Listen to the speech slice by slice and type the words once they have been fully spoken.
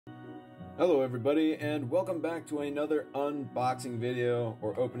Hello everybody, and welcome back to another unboxing video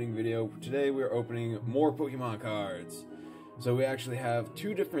or opening video. Today we're opening more Pokemon cards. So we actually have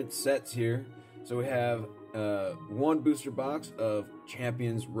two different sets here. So we have one booster box of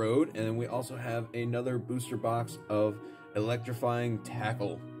Champions Road, and then we also have another booster box of Electrifying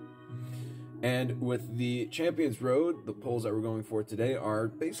Tackle. And with the Champions Road, the pulls that we're going for today are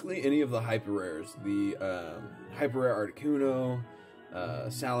basically any of the Hyper Rares. The Hyper Rare Articuno,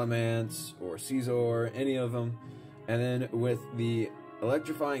 Salamence or Caesar, any of them. And then with the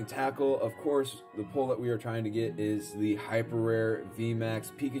Electrifying Tackle, of course, the pull that we are trying to get is the Hyper Rare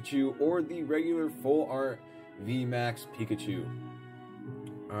VMAX Pikachu or the regular Full Art VMAX Pikachu.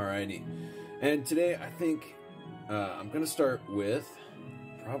 Alrighty. And today I think I'm going to start with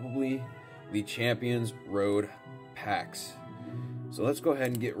probably the Champions Road packs. So let's go ahead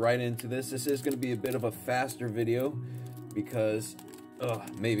and get right into this. This is going to be a bit of a faster video because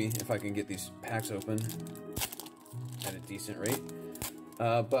maybe if I can get these packs open at a decent rate.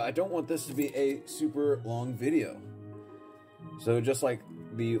 But I don't want this to be a super long video. So just like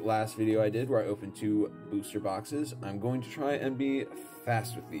the last video I did where I opened two booster boxes, I'm going to try and be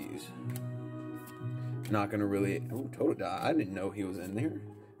fast with these. Not going to really... Oh, Totodile. I didn't know he was in there.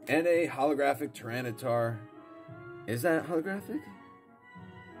 And a holographic Tyranitar. Is that holographic?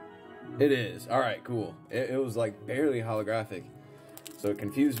 It is. Alright, cool. It was like barely holographic. So it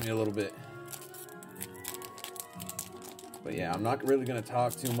confused me a little bit. But yeah, I'm not really going to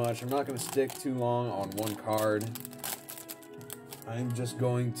talk too much. I'm not going to stick too long on one card. I'm just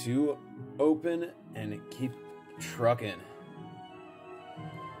going to open and keep trucking.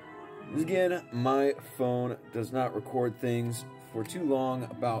 Again, my phone does not record things for too long.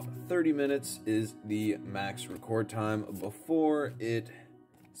 About 30 minutes is the max record time before it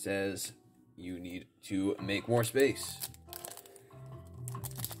says you need to make more space.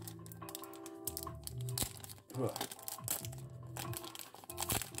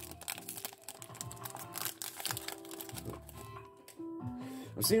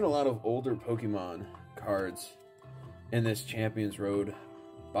 I'm seeing a lot of older Pokemon cards in this Champions Road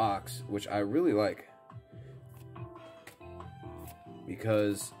box, which I really like.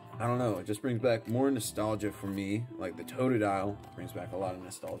 Because, I don't know, it just brings back more nostalgia for me. Like the Totodile brings back a lot of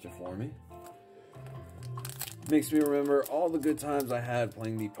nostalgia for me. Makes me remember all the good times I had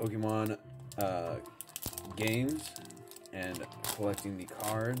playing the Pokemon games and collecting the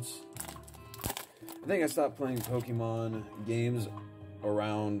cards. I think I stopped playing Pokemon games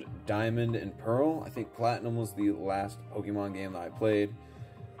around Diamond and Pearl. I think Platinum was the last Pokemon game that I played.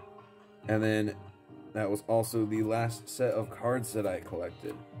 And then that was also the last set of cards that I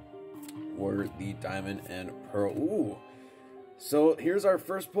collected, were the Diamond and Pearl. Ooh! So here's our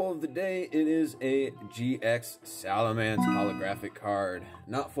first pull of the day. It is a GX Salamence holographic card.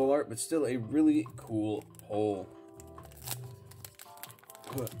 Not full art, but still a really cool pull.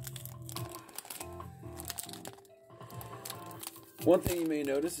 One thing you may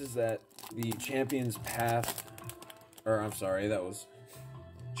notice is that the Champions Path, or I'm sorry, that was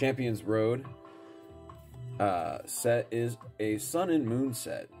Champions Road set is a Sun and Moon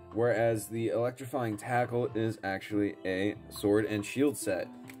set, whereas the Electrifying Tackle is actually a Sword and Shield set.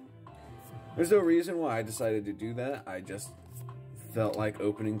 There's no reason why I decided to do that. I just felt like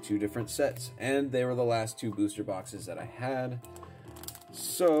opening two different sets, and they were the last two booster boxes that I had.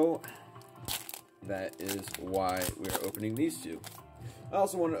 So that is why we're opening these two. I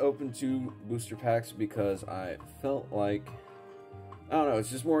also wanted to open two booster packs because I felt like, I don't know,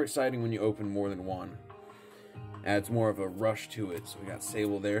 it's just more exciting when you open more than one. Adds more of a rush to it. So we got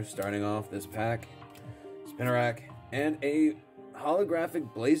Sable there starting off this pack, Spinarak, and a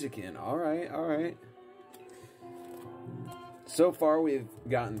holographic Blaziken. Alright, alright. So far we've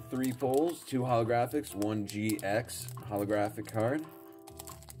gotten 3 pulls, 2 holographics, 1 GX holographic card.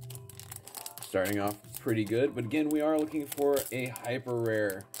 Starting off pretty good, but again, we are looking for a Hyper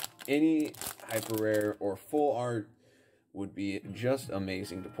Rare. Any Hyper Rare or full art would be just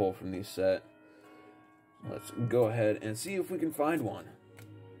amazing to pull from these set. Let's go ahead and see if we can find one.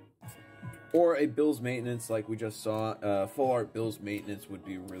 Or a Bill's Maintenance like we just saw. Full art Bill's Maintenance would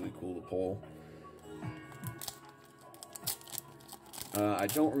be really cool to pull. I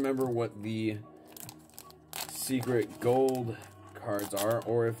don't remember what the secret gold cards are,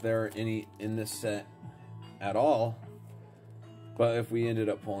 or if there are any in this set at all. But if we ended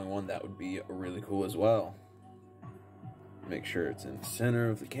up pulling one, that would be really cool as well. Make sure it's in the center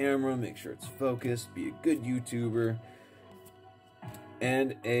of the camera, make sure it's focused, be a good YouTuber.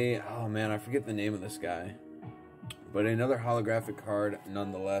 And a, oh man, I forget the name of this guy. But another holographic card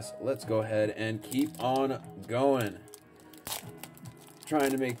nonetheless. Let's go ahead and keep on going. trying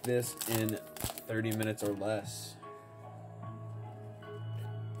to make this in 30 minutes or less.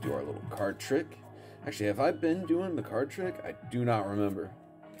 Do our little card trick. Actually, have I been doing the card trick? I do not remember.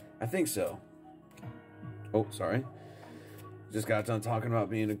 I think so. Oh, sorry. Just got done talking about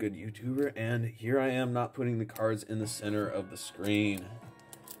being a good YouTuber, and here I am not putting the cards in the center of the screen.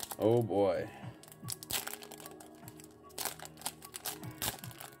 Oh boy.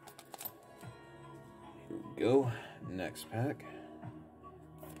 Here we go. Next pack.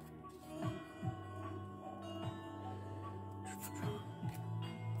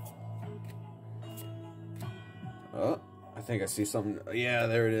 Oh, I think I see something. Yeah,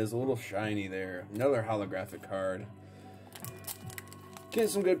 there it is. A little shiny there. Another holographic card. Getting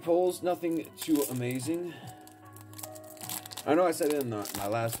some good pulls. Nothing too amazing. I know I said in my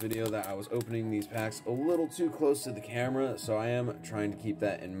last video that I was opening these packs a little too close to the camera, so I am trying to keep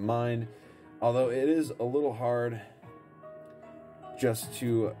that in mind. Although it is a little hard just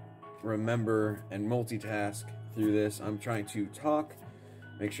to remember and multitask through this. I'm trying to talk,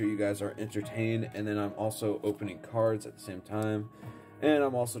 make sure you guys are entertained, and then I'm also opening cards at the same time. And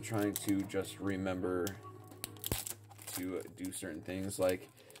I'm also trying to just remember to do certain things like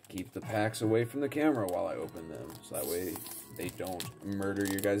keep the packs away from the camera while I open them, so that way they don't murder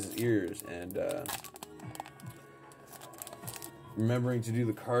your guys' ears. And remembering to do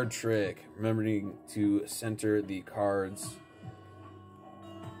the card trick, remembering to center the cards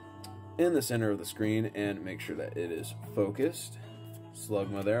in the center of the screen and make sure that it is focused.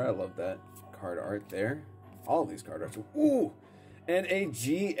 Slugma there, I love that card art there. All of these card arts. Ooh! And a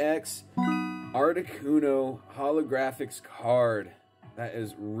GX Articuno holographics card. That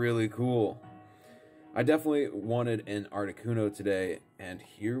is really cool. I definitely wanted an Articuno today, and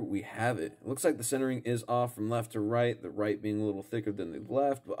here we have it. It looks like the centering is off from left to right, the right being a little thicker than the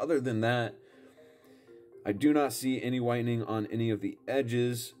left, but other than that, I do not see any whitening on any of the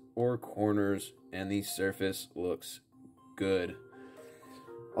edges or corners, and the surface looks good.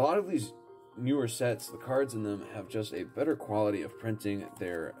 A lot of these newer sets, the cards in them have just a better quality of printing.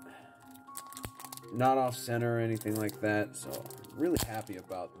 They're not off center or anything like that, so I'm really happy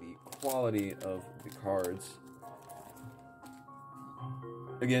about the quality of the cards.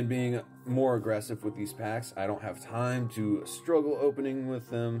 Again, being more aggressive with these packs, I don't have time to struggle opening with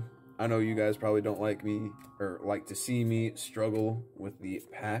them. I know you guys probably don't like me or like to see me struggle with the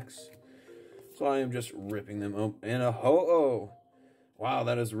packs, so I am just ripping them open. And a Ho-Oh! Wow,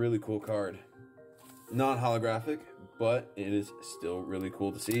 that is a really cool card. Not holographic, but it is still really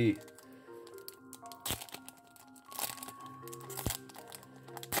cool to see.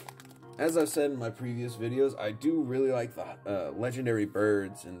 As I've said in my previous videos, I do really like the legendary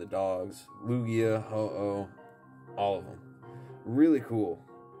birds and the dogs. Lugia, Ho-Oh, all of them. Really cool.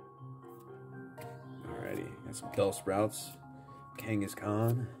 Alrighty, got some Bellsprouts,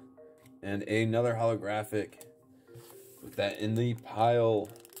 Kangaskhan, and another holographic. Put that in the pile.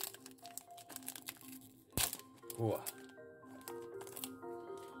 Ooh.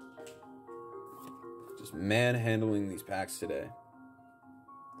 Just manhandling these packs today.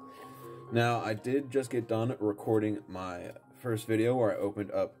 Now, I did just get done recording my first video where I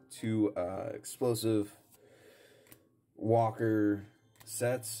opened up 2 explosive walker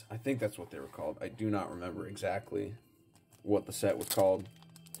sets. I think that's what they were called. I do not remember exactly what the set was called.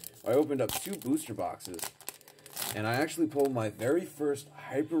 I opened up 2 booster boxes, and I actually pulled my very first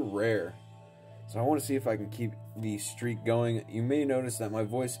hyper rare. So I want to see if I can keep the streak going. You may notice that my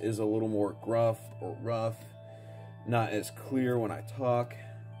voice is a little more gruff or rough, not as clear when I talk.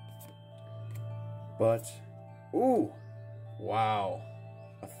 But, ooh, wow,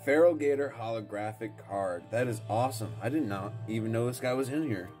 a Feral Gator holographic card. That is awesome. I did not even know this guy was in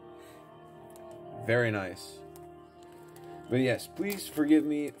here. Very nice. But yes, please forgive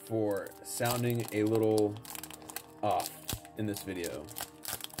me for sounding a little off in this video.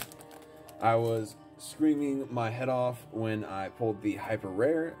 I was screaming my head off when I pulled the hyper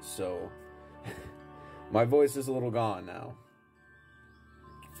rare, so my voice is a little gone now.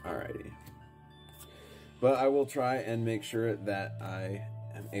 Alrighty. But I will try and make sure that I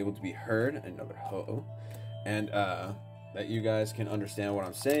am able to be heard, another Ho-Oh, and that you guys can understand what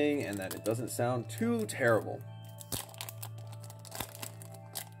I'm saying and that it doesn't sound too terrible.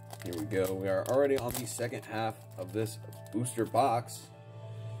 Here we go. We are already on the second half of this booster box,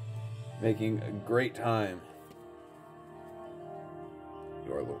 making a great time.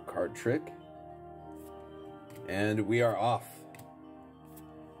 Do our little card trick, and we are off.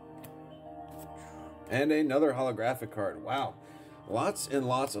 And another holographic card. Wow. Lots and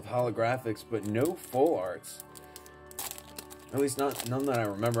lots of holographics, but no full arts. At least none that I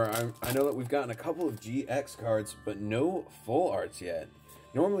remember. I know that we've gotten a couple of GX cards, but no full arts yet.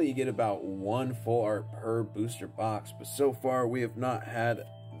 Normally you get about 1 full art per booster box, but so far we have not had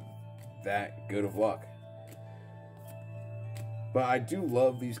that good of luck. But I do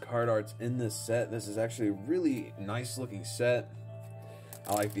love these card arts in this set. This is actually a really nice looking set.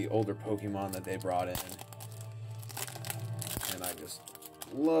 I like the older Pokemon that they brought in. And I just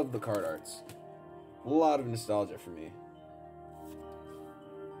love the card arts. A lot of nostalgia for me.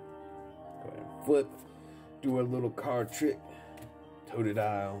 Go ahead and flip. Do a little card trick.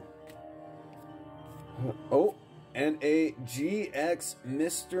 Totodile. Oh, and a GX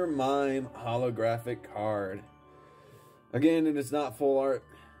Mr. Mime holographic card. Again, it is not full art,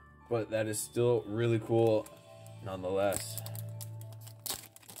 but that is still really cool nonetheless.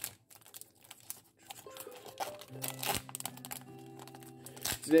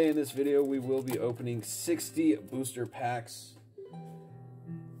 Today in this video, we will be opening 60 booster packs,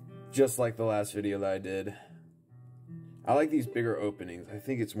 just like the last video that I did. I like these bigger openings. I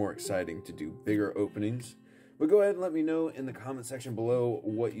think it's more exciting to do bigger openings. But go ahead and let me know in the comment section below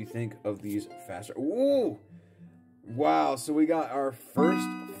what you think of these faster. Ooh! Wow, so we got our first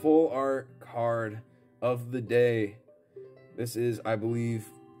full art card of the day. This is, I believe,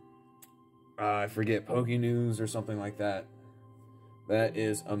 I forget, Poke News or something like that. That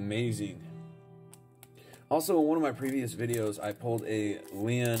is amazing. Also, in one of my previous videos, I pulled a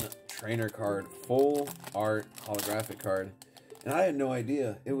Leon trainer card, full art holographic card, and I had no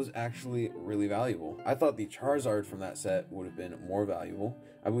idea it was actually really valuable. I thought the Charizard from that set would have been more valuable.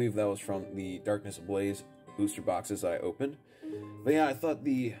 I believe that was from the Darkness Ablaze booster boxes I opened. But yeah, I thought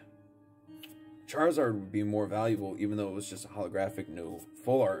the Charizard would be more valuable, even though it was just a holographic, no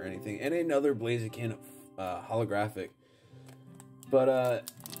full art or anything, and another Blaziken holographic. But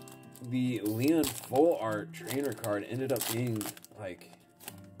the Leon full art trainer card ended up being like,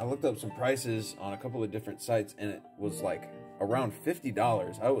 I looked up some prices on a couple of different sites and it was like around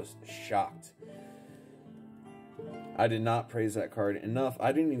 $50. I was shocked. I did not praise that card enough.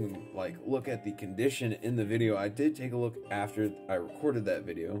 I didn't even like look at the condition in the video. I did take a look after I recorded that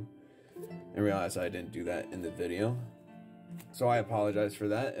video and realized I didn't do that in the video. So I apologize for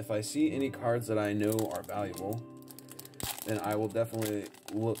that. If I see any cards that I know are valuable, then I will definitely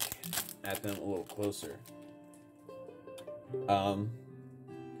look at them a little closer.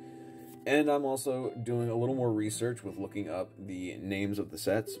 And I'm also doing a little more research with looking up the names of the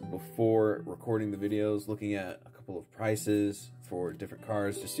sets before recording the videos, looking at a couple of prices for different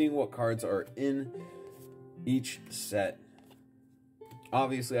cards, just seeing what cards are in each set.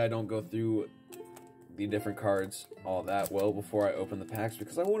 Obviously, I don't go through the different cards all that well before I open the packs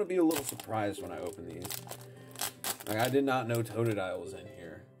because I want to be a little surprised when I open these. Like, I did not know Totodile was in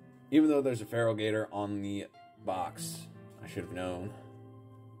here. Even though there's a Feraligatr on the box, I should have known.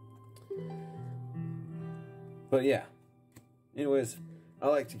 But yeah. Anyways, I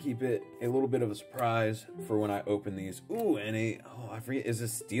like to keep it a little bit of a surprise for when I open these. Ooh, and I forget, is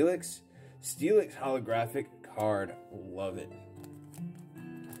this Steelix? Steelix holographic card. Love it.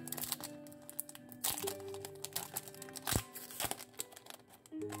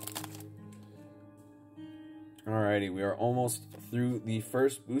 Alrighty, we are almost through the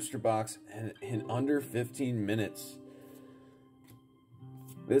first booster box in under 15 minutes.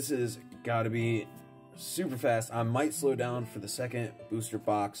 This has got to be super fast. I might slow down for the second booster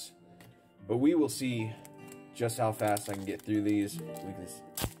box, but we will see just how fast I can get through these. We can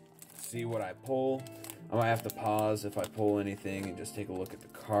see what I pull. I might have to pause if I pull anything and just take a look at the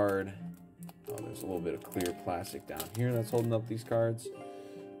card. Oh, there's a little bit of clear plastic down here that's holding up these cards.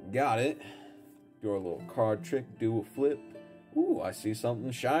 Got it. Do our little card trick, do a flip. Ooh, I see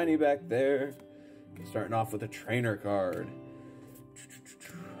something shiny back there. Starting off with a trainer card.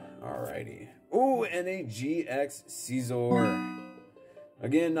 Alrighty. Ooh, and a GX Scizor.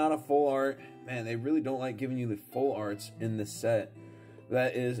 Again, not a full art. Man, they really don't like giving you the full arts in this set.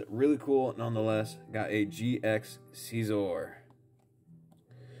 That is really cool nonetheless. Got a GX Scizor.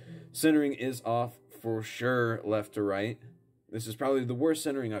 Centering is off for sure, left to right. This is probably the worst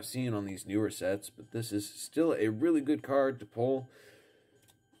centering I've seen on these newer sets, but this is still a really good card to pull.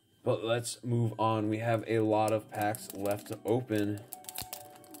 But let's move on. We have a lot of packs left to open.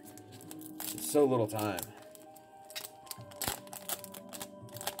 So little time.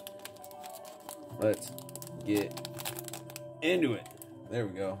 Let's get into it. There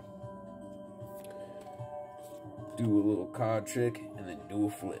we go. Do a little card trick and then do a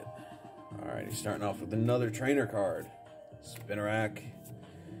flip. Alrighty, starting off with another trainer card. Spinarak,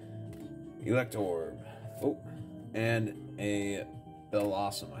 Electorb, oh, and a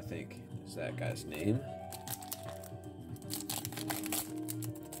Bellossom, I think is that guy's name.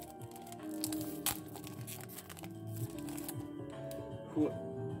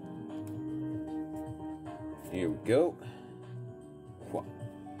 Here we go.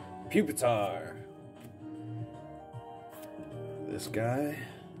 Pupitar. This guy.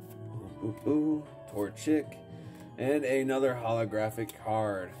 Torchic. And another holographic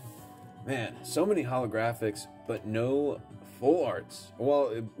card. Man, so many holographics, but no full arts.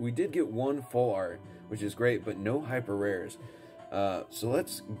 Well, we did get one full art, which is great, but no hyper rares. So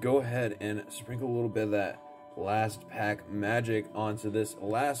let's go ahead and sprinkle a little bit of that last pack magic onto this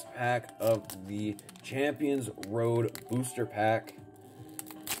last pack of the Champions Road booster pack.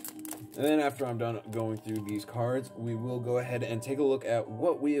 And then after I'm done going through these cards, we will go ahead and take a look at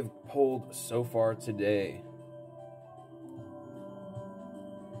what we have pulled so far today.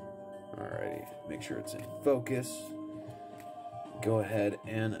 Alrighty, make sure it's in focus. Go ahead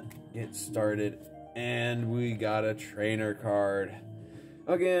and get started. And we got a trainer card.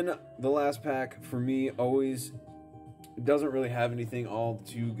 Again, the last pack for me always doesn't really have anything all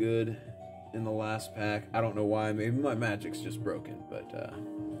too good in the last pack. I don't know why. Maybe my magic's just broken, but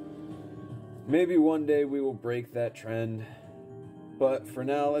maybe one day we will break that trend. But for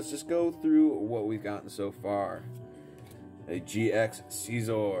now, let's just go through what we've gotten so far. A GX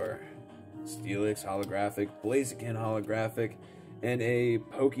Caesar, Steelix holographic, Blaziken holographic, and a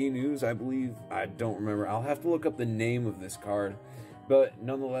Poké-News, I believe. I don't remember. I'll have to look up the name of this card. But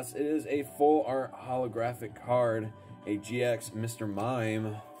nonetheless, it is a full art holographic card. A GX Mr.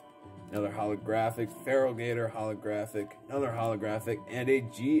 Mime, another holographic, Feraligatr holographic, another holographic, and a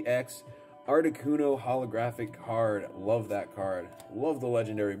GX Articuno holographic card. Love that card. Love the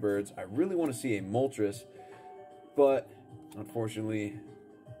legendary birds. I really want to see a Moltres, but unfortunately,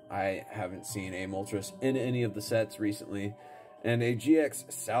 I haven't seen a Moltres in any of the sets recently. And a GX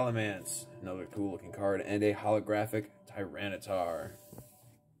Salamence, another cool looking card, and a holographic Tyranitar.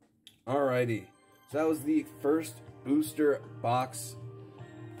 Alrighty, so that was the first booster box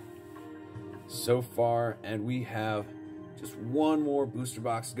so far, and we have just one more booster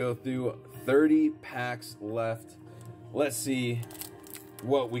box to go through. 30 packs left. Let's see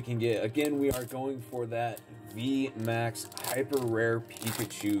what we can get. Again, we are going for that VMAX Hyper Rare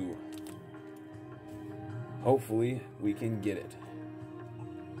Pikachu. Hopefully, we can get it.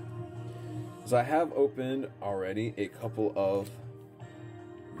 So I have opened already a couple of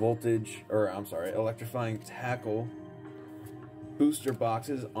Electrifying Tackle booster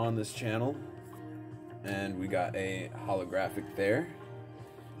boxes on this channel. And we got a holographic there.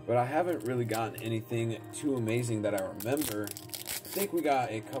 But I haven't really gotten anything too amazing that I remember. I think we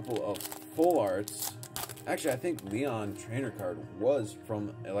got a couple of full arts. Actually, I think Leon trainer card was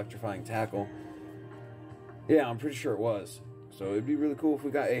from Electrifying Tackle. Yeah, I'm pretty sure it was. So it'd be really cool if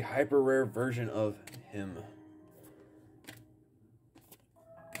we got a hyper rare version of him.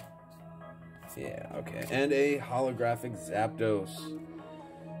 Yeah, okay. And a holographic Zapdos.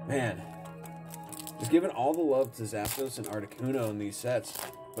 Man, just giving all the love to Zapdos and Articuno in these sets,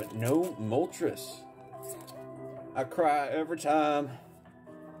 but no Moltres. I cry every time.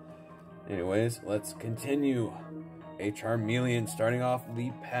 Anyways, let's continue. A Charmeleon starting off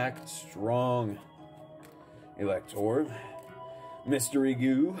the pack strong. Elector, Mystery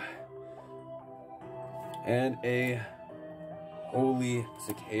Goo, and a Holy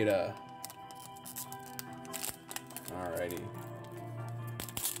Cicada. Alrighty.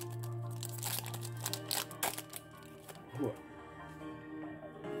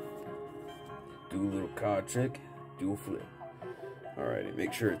 Do a little card trick, do a flip. Alrighty,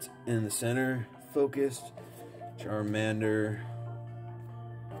 make sure it's in the center, focused. Charmander.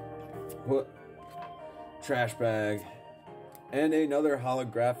 What? Trash bag, and another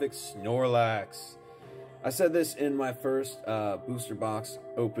holographic Snorlax. I said this in my first booster box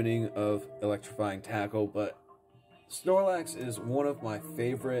opening of Electrifying Tackle, but Snorlax is one of my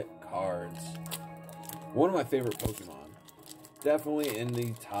favorite cards. One of my favorite Pokemon. Definitely in the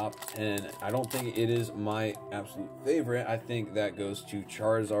top 10. I don't think it is my absolute favorite. I think that goes to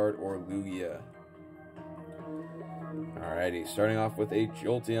Charizard or Lugia. Alrighty, starting off with a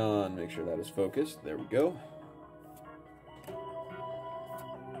Jolteon. Make sure that is focused. There we go.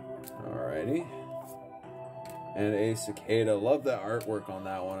 Alrighty. And a Cicada. Love the artwork on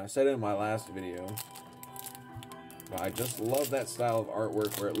that one. I said it in my last video. But I just love that style of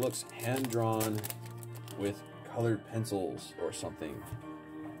artwork where it looks hand-drawn with colored pencils or something.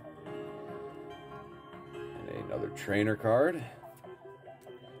 And another trainer card.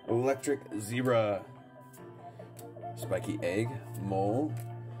 Electric Zebra. Spiky Egg, Mole,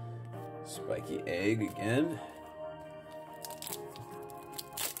 Spiky Egg again.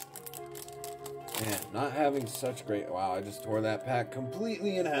 Man, not having such great... Wow, I just tore that pack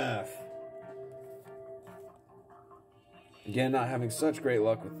completely in half. Again, not having such great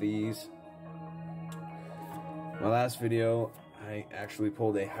luck with these. My last video, I actually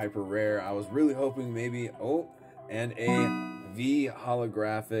pulled a hyper rare. I was really hoping maybe, and a V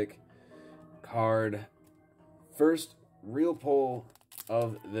holographic card. First real pull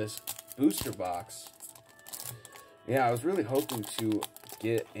of this booster box. Yeah, I was really hoping to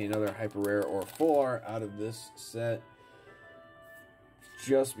get another hyper rare or full art out of this set,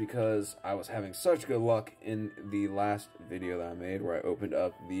 just because I was having such good luck in the last video that I made where I opened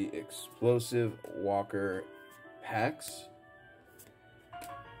up the explosive Walker packs.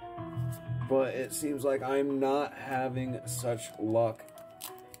 But it seems like I'm not having such luck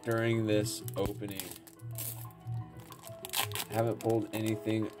during this opening. Haven't pulled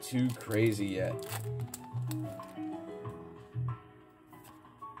anything too crazy yet.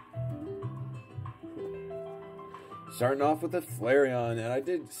 Starting off with a Flareon, and I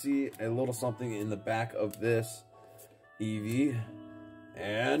did see a little something in the back of this Eevee.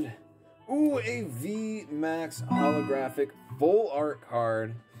 And, ooh, a V Max holographic full art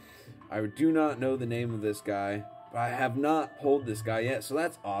card. I do not know the name of this guy, but I have not pulled this guy yet, so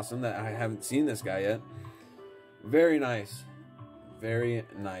that's awesome that I haven't seen this guy yet. Very nice. Very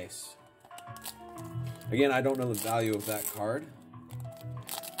nice. Again, I don't know the value of that card,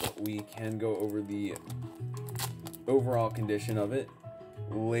 but we can go over the overall condition of it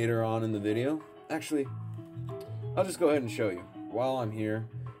later on in the video. Actually, I'll just go ahead and show you while I'm here.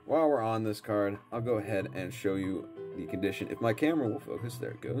 While we're on this card, I'll go ahead and show you the condition. If my camera will focus,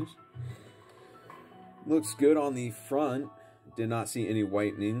 there it goes. Looks good on the front. Did not see any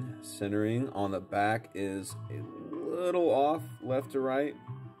whitening. Centering on the back is a little off left to right.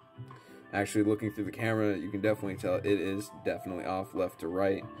 Actually, looking through the camera, you can definitely tell it is definitely off left to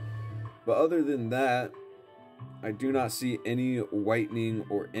right. But other than that, I do not see any whitening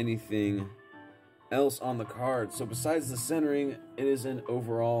or anything else on the card. So besides the centering, it is an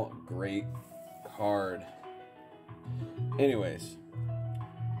overall great card. Anyways,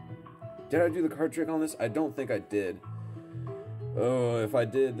 did I do the card trick on this? I don't think I did. Oh, if I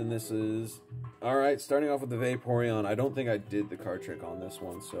did, then this is... Alright, starting off with the Vaporeon. I don't think I did the card trick on this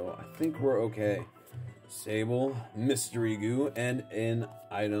one, so I think we're okay. Sable, Mystery Goo, and an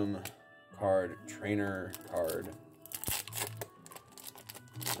item card, trainer card.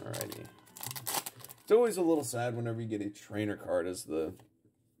 Alrighty. It's always a little sad whenever you get a trainer card as the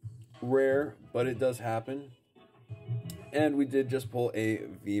rare, but it does happen. And we did just pull a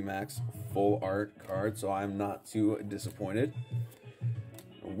VMAX full art card, so I'm not too disappointed.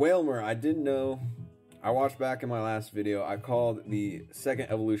 Whalmer, I didn't know. I watched back in my last video. I called the second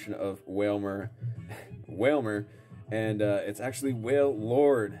evolution of Whalmer, Whalmer, and it's actually Whale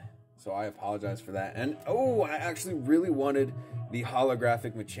Lord. So I apologize for that. And oh, I actually really wanted the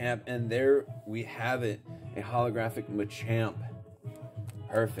holographic Machamp, and there we have it, a holographic Machamp.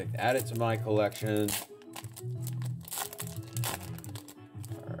 Perfect. Add it to my collection.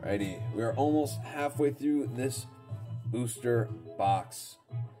 Alrighty, we are almost halfway through this booster box.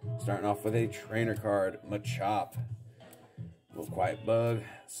 Starting off with a trainer card, Machop, Little Quiet Bug,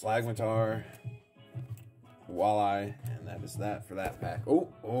 Slagmatar, Walleye, and that is that for that pack.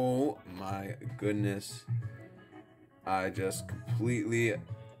 Oh my goodness. I just completely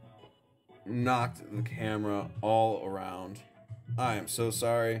knocked the camera all around. I am so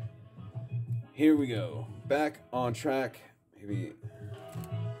sorry. Here we go. Back on track. Maybe.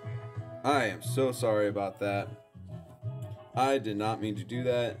 I am so sorry about that. I did not mean to do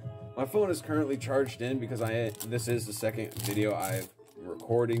that. My phone is currently charged in because this is the second video I'm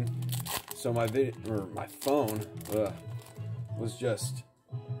recording. So my phone was just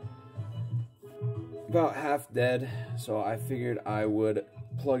about half dead. So I figured I would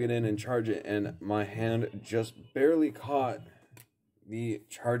plug it in and charge it, and my hand just barely caught the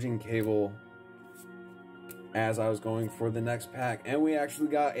charging cable as I was going for the next pack. And we actually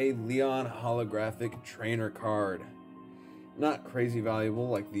got a Leon holographic trainer card. Not crazy valuable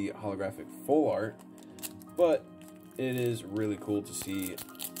like the holographic full art, but it is really cool to see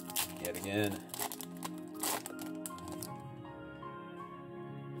yet again.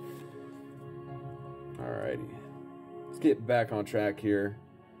 Alrighty, let's get back on track here.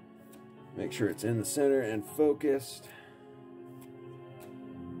 Make sure it's in the center and focused.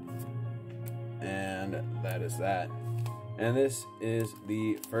 And that is that. And this is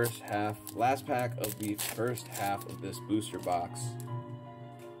the first half, last pack of the first half of this booster box.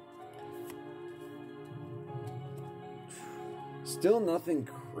 Still nothing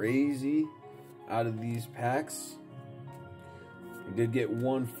crazy out of these packs. We did get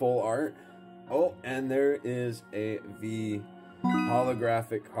one full art. Oh, and there is a V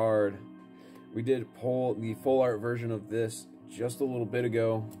holographic card. We did pull the full art version of this just a little bit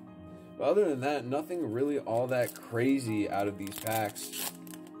ago. But other than that, nothing really all that crazy out of these packs.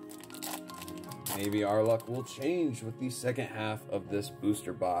 Maybe our luck will change with the second half of this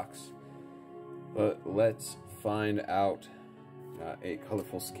booster box. But let's find out. Got a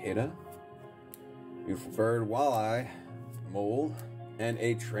colorful cicada, beautiful bird, walleye, mole, and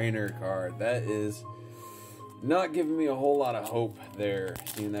a trainer card. That is not giving me a whole lot of hope there,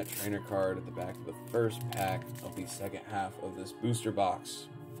 seeing that trainer card at the back of the first pack of the second half of this booster box.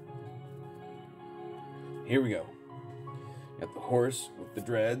 Here we go. Got the horse with the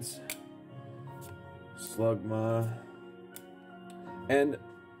dreads, Slugma, and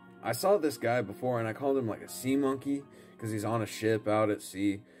I saw this guy before and I called him like a sea monkey because he's on a ship out at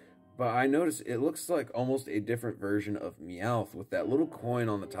sea. But I noticed it looks like almost a different version of Meowth with that little coin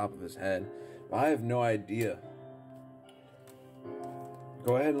on the top of his head. But I have no idea.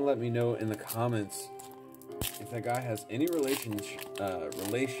 Go ahead and let me know in the comments if that guy has any relation to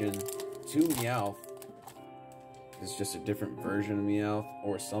Meowth. It's just a different version of Meowth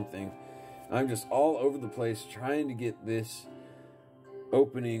or something. I'm just all over the place trying to get this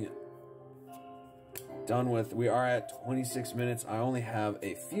opening done with. We are at 26 minutes. I only have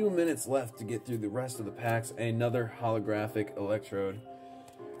a few minutes left to get through the rest of the packs. Another holographic Electrode.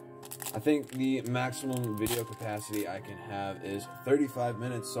 I think the maximum video capacity I can have is 35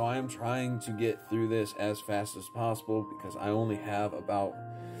 minutes, so I am trying to get through this as fast as possible because I only have about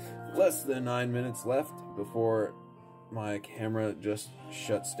less than 9 minutes left before my camera just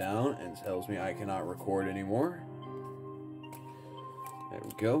shuts down and tells me I cannot record anymore. There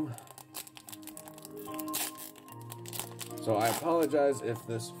we go. So I apologize if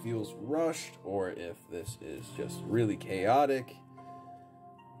this feels rushed or if this is just really chaotic,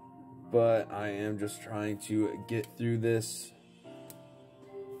 but I am just trying to get through this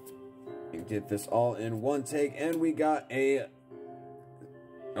and get this all in one take. And we got a,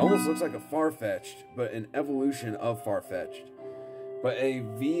 almost looks like a Farfetch'd, but an evolution of Farfetch'd. But a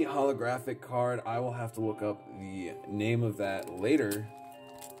V holographic card. I will have to look up the name of that later.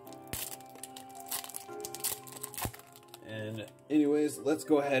 And anyways, let's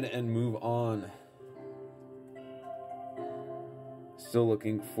go ahead and move on. Still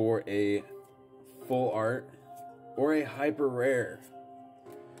looking for a full art or a hyper rare.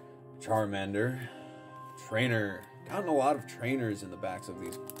 Charmander, trainer. Gotten a lot of trainers in the backs of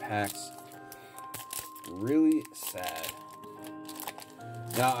these packs. Really sad.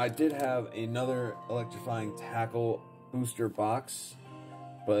 Now, I did have another Electrifying Tackle booster box,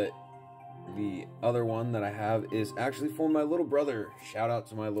 but the other one that I have is actually for my little brother. Shout out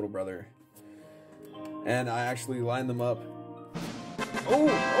to my little brother. And I actually lined them up. Oh,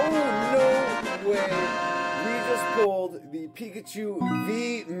 no way. We just pulled the Pikachu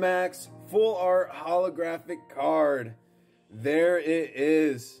V Max Full Art Holographic card. There it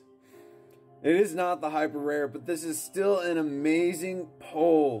is. It is not the hyper rare, but this is still an amazing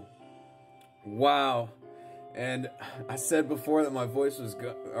pull. Wow. And I said before that my voice was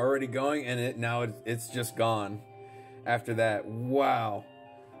already going, and now it's just gone after that. Wow.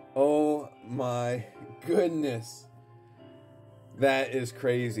 Oh my goodness. That is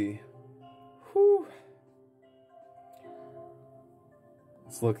crazy. Whew.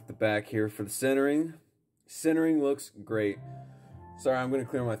 Let's look at the back here for the centering. Centering looks great. Sorry, I'm going to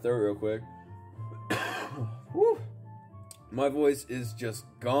clear my throat real quick. Whew. My voice is just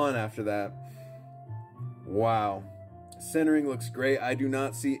gone after that. Wow. Centering looks great. I do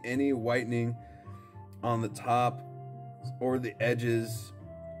not see any whitening on the top or the edges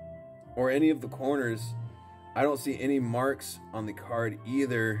or any of the corners. I don't see any marks on the card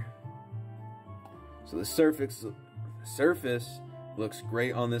either. So the surface looks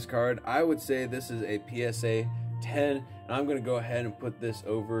great on this card. I would say this is a PSA 10, and I'm going to go ahead and put this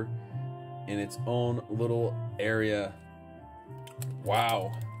over in its own little area.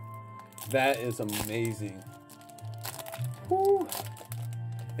 Wow. That is amazing. Whew.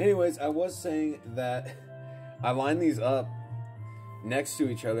 Anyways, I was saying that I lined these up next to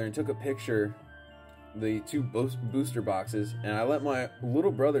each other and took a picture, the two booster boxes, and I let my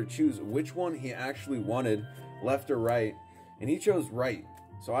little brother choose which one he actually wanted, left or right, and he chose right.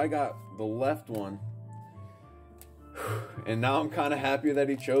 So I got the left one. And now I'm kind of happy that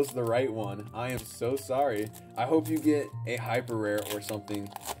he chose the right one. I am so sorry. I hope you get a hyper rare or something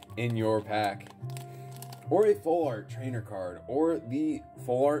in your pack, or a full art trainer card, or the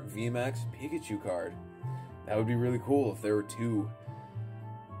full art VMAX Pikachu card. That would be really cool if there were two.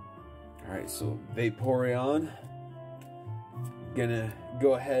 Alright, so Vaporeon. Gonna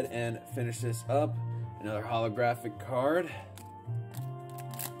go ahead and finish this up. Another holographic card.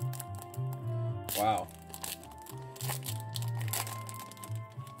 Wow.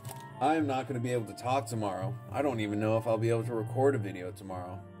 I am not going to be able to talk tomorrow. I don't even know if I'll be able to record a video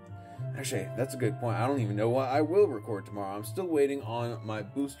tomorrow. Actually, that's a good point. I don't even know what I will record tomorrow. I'm still waiting on my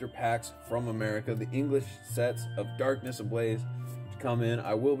booster packs from America, the English sets of Darkness Ablaze, to come in.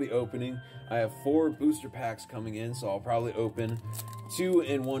 I will be opening. I have 4 booster packs coming in, so I'll probably open 2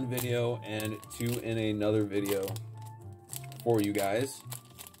 in one video and 2 in another video for you guys.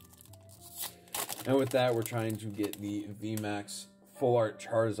 And with that, we're trying to get the VMAX Full Art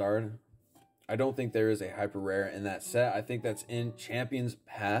Charizard. I don't think there is a hyper rare in that set. I think that's in Champion's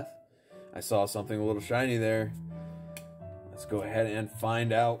Path. I saw something a little shiny there. Let's go ahead and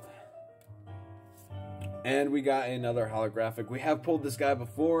find out. And we got another holographic. We have pulled this guy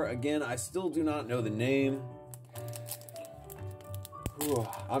before. Again, I still do not know the name. Whew,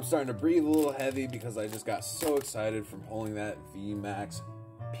 I'm starting to breathe a little heavy because I just got so excited from pulling that VMAX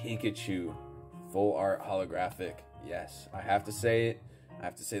Pikachu Full Art Holographic. Yes, I have to say it. I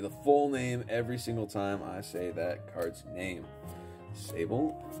have to say the full name every single time I say that card's name.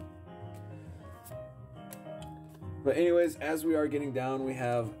 Sable. But anyways, as we are getting down, we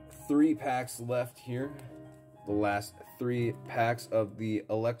have 3 packs left here. The last 3 packs of the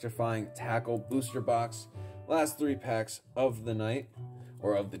Electrifying Tackle booster box. Last 3 packs of the night,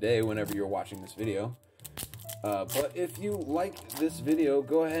 or of the day, whenever you're watching this video. But if you like this video,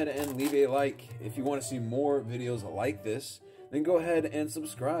 go ahead and leave a like. If you want to see more videos like this, then go ahead and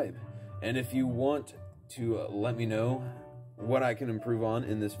subscribe. And if you want to let me know what I can improve on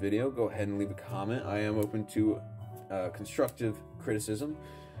in this video, go ahead and leave a comment. I am open to constructive criticism.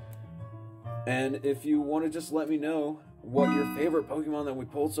 And if you want to just let me know what your favorite Pokemon that we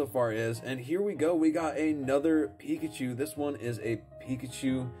pulled so far is. And here we go, we got another Pikachu. This one is a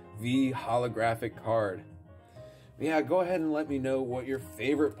Pikachu V holographic card. Yeah, go ahead and let me know what your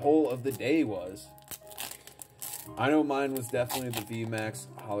favorite pull of the day was. I know mine was definitely the VMAX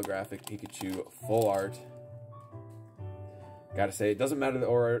holographic Pikachu Full Art. Gotta say, it doesn't matter the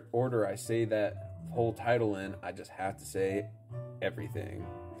order I say that whole title in, I just have to say everything.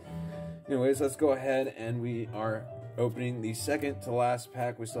 Anyways, let's go ahead and we are opening the second to last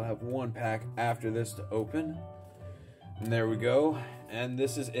pack. We still have 1 pack after this to open. And there we go. And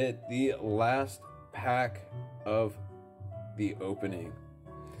this is it, the last pack of the opening.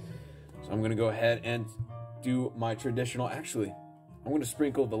 So I'm going to go ahead and do my traditional, actually, I'm going to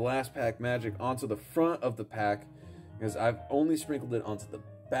sprinkle the last pack magic onto the front of the pack because I've only sprinkled it onto the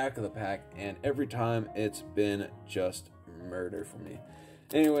back of the pack, and every time it's been just murder for me.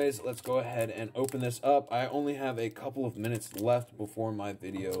 Anyways, let's go ahead and open this up. I only have a couple of minutes left before my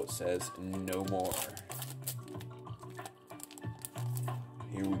video says no more.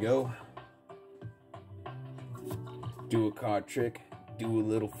 Here we go. Do a card trick, do a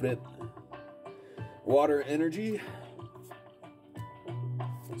little flip. Water Energy,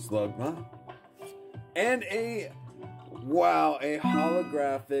 Slugma, and a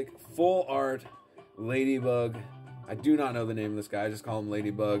holographic full art Ladybug. I do not know the name of this guy, I just call him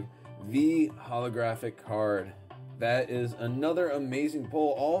Ladybug. The holographic card. That is another amazing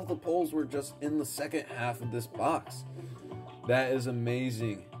pull. All of the pulls were just in the second half of this box. That is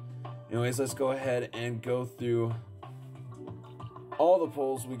amazing. Anyways, let's go ahead and go through all the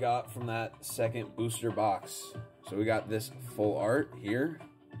pulls we got from that second booster box. So we got this full art here.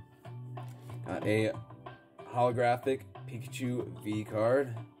 Got a holographic Pikachu V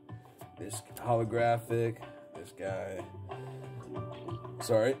card. This holographic, this guy.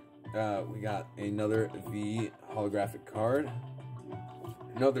 Sorry. We got another V holographic card.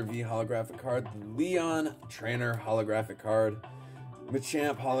 Another V holographic card. The Leon Trainer holographic card.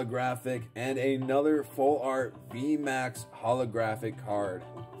 Machamp holographic, and another full art VMAX holographic card.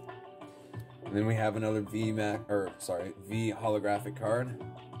 And then we have another V holographic card.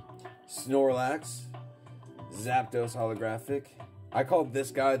 Snorlax, Zapdos holographic. I called this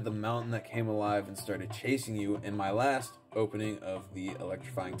guy the mountain that came alive and started chasing you in my last opening of the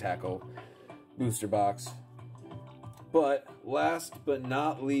Electrifying Tackle booster box. But last but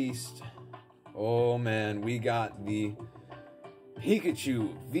not least, oh man, we got the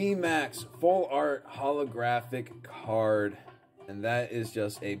Pikachu VMAX Full Art Holographic card. And that is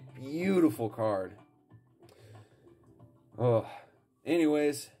just a beautiful card. Oh,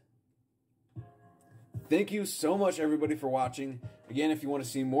 anyways, thank you so much everybody for watching. Again, if you want to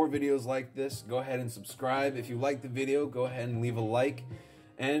see more videos like this, go ahead and subscribe. If you like the video, go ahead and leave a like.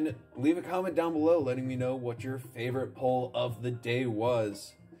 And leave a comment down below letting me know what your favorite pull of the day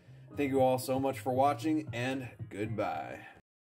was. Thank you all so much for watching, and goodbye.